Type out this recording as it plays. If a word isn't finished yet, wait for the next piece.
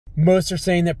Most are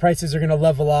saying that prices are going to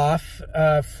level off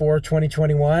for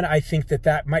 2021. I think that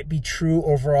that might be true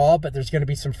overall, but there's going to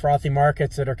be some frothy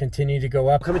markets that are continuing to go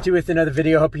up. Coming to you with another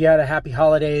video. Hope you had a happy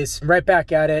holidays. I'm right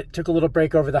back at it. Took a little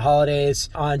break over the holidays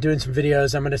on doing some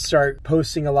videos. I'm going to start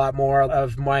posting a lot more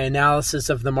of my analysis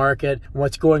of the market,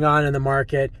 what's going on in the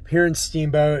market. Here in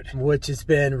Steamboat, which has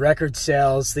been record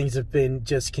sales. Things have been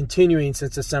just continuing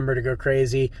since December to go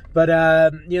crazy. But,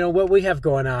 you know, what we have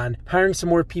going on, hiring some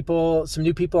more people, some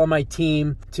new people on my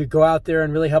team to go out there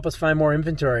and really help us find more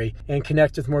inventory and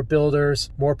connect with more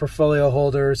builders, more portfolio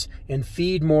holders, and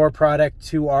feed more product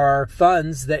to our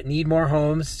funds that need more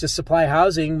homes to supply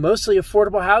housing, mostly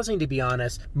affordable housing, to be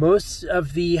honest. Most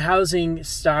of the housing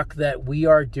stock that we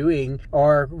are doing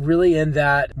are really in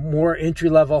that more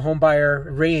entry-level home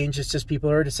buyer range. It's just people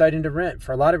who are deciding to rent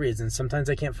for a lot of reasons. Sometimes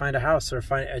they can't find a house or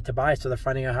to buy, so they're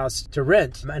finding a house to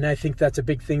rent. And I think that's a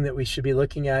big thing that we should be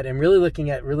looking at, and really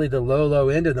looking at really the low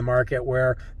end of the market,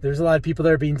 where there's a lot of people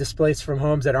that are being displaced from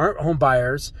homes that aren't home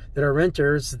buyers, that are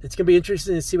renters. It's going to be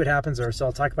interesting to see what happens there, so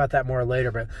I'll talk about that more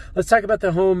later. But let's talk about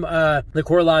the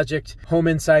CoreLogic home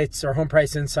insights or home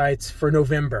price insights for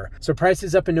November. So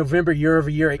prices up in November year over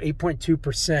year at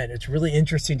 8.2%. It's really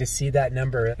interesting to see that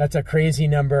number. That's a crazy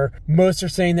number. Most are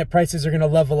saying that prices are going to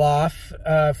level off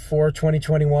for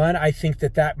 2021. I think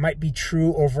that that might be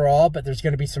true overall, but there's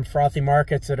going to be some frothy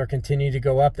markets that are continuing to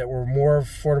go up that were more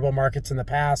affordable markets in the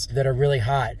past that are really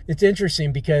hot. It's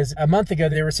interesting because a month ago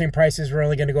they were saying prices were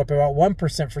only going to go up about 1%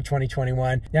 for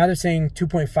 2021. Now they're saying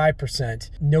 2.5%.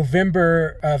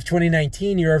 November of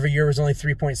 2019 year over year was only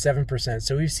 3.7%.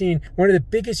 So we've seen one of the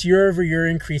biggest year over year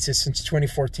increases since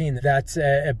 2014. That's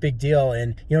a big deal.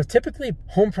 And you know, typically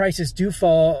home prices do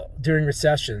fall during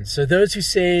recessions. So those who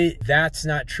say that's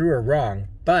not true are wrong.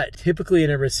 But typically in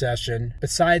a recession,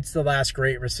 besides the last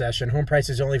Great Recession, home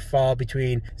prices only fall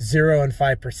between 0 and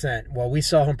 5%. Well, we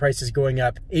saw home prices going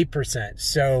up 8%.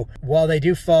 So while they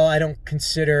do fall, I don't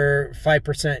consider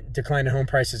 5% decline in home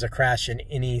prices a crash in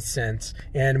any sense.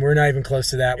 And we're not even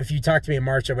close to that. If you talked to me in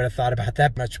March, I would have thought about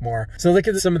that much more. So look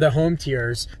at some of the home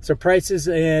tiers. So prices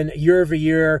in year over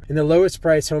year, in the lowest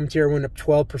price home tier went up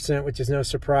 12%, which is no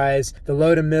surprise. The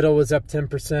low to middle was up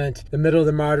 10%. The middle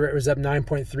to moderate was up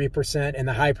 9.3%.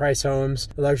 And the high price homes,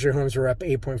 the luxury homes, were up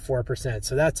 8.4%.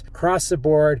 So that's across the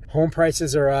board. Home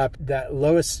prices are up. That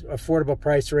lowest affordable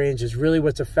price range is really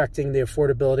what's affecting the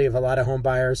affordability of a lot of home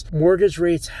buyers. Mortgage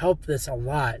rates help this a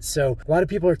lot. So a lot of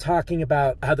people are talking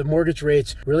about how the mortgage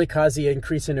rates really cause the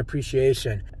increase in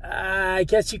appreciation. I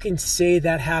guess you can say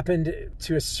that happened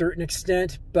to a certain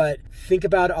extent, but think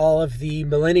about all of the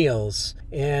millennials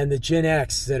and the Gen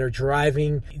X that are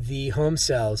driving the home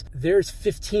sales. There's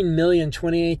 15 million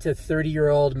 28 to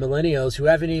 30-year-old millennials who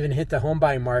haven't even hit the home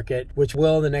buying market, which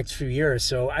will in the next few years.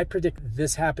 So I predict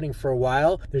this happening for a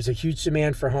while. There's a huge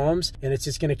demand for homes, and it's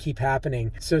just going to keep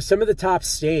happening. So some of the top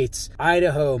states,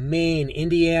 Idaho, Maine,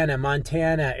 Indiana,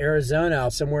 Montana,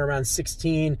 Arizona, somewhere around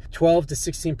 12 to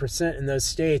 16% in those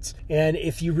states. And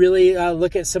if you really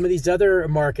look at some of these other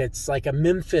markets, like a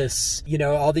Memphis, you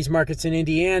know, all these markets in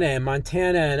Indiana and Montana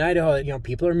and Idaho, you know,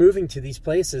 people are moving to these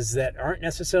places that aren't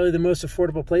necessarily the most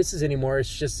affordable places anymore.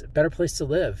 It's just a better place to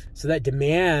live. So that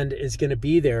demand is going to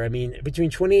be there. I mean, between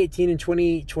 2018 and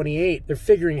 2028, they're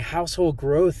figuring household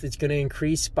growth is going to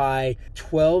increase by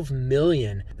 12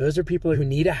 million. Those are people who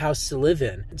need a house to live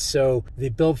in. So they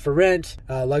build for rent,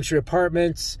 luxury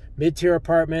apartments, mid-tier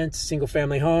apartments,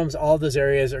 single-family homes, all those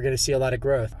areas are going to see a lot of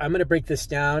growth. I'm going to break this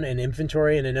down in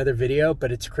inventory in another video,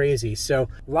 but it's crazy. So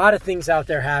a lot of things out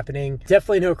there happening.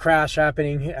 Definitely no crash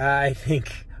happening, I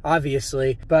think,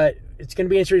 obviously, but it's going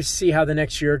to be interesting to see how the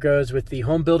next year goes with the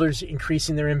home builders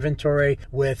increasing their inventory,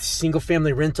 with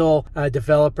single-family rental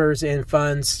developers and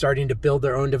funds starting to build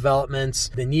their own developments.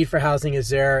 The need for housing is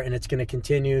there, and it's going to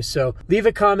continue. So leave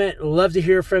a comment. Love to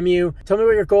hear from you. Tell me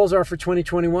what your goals are for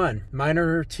 2021. Mine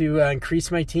are to increase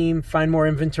my team, find more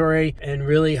inventory, and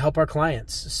really help our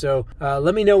clients. So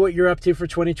let me know what you're up to for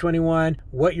 2021,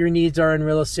 what your needs are in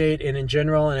real estate and in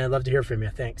general, and I'd love to hear from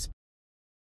you. Thanks.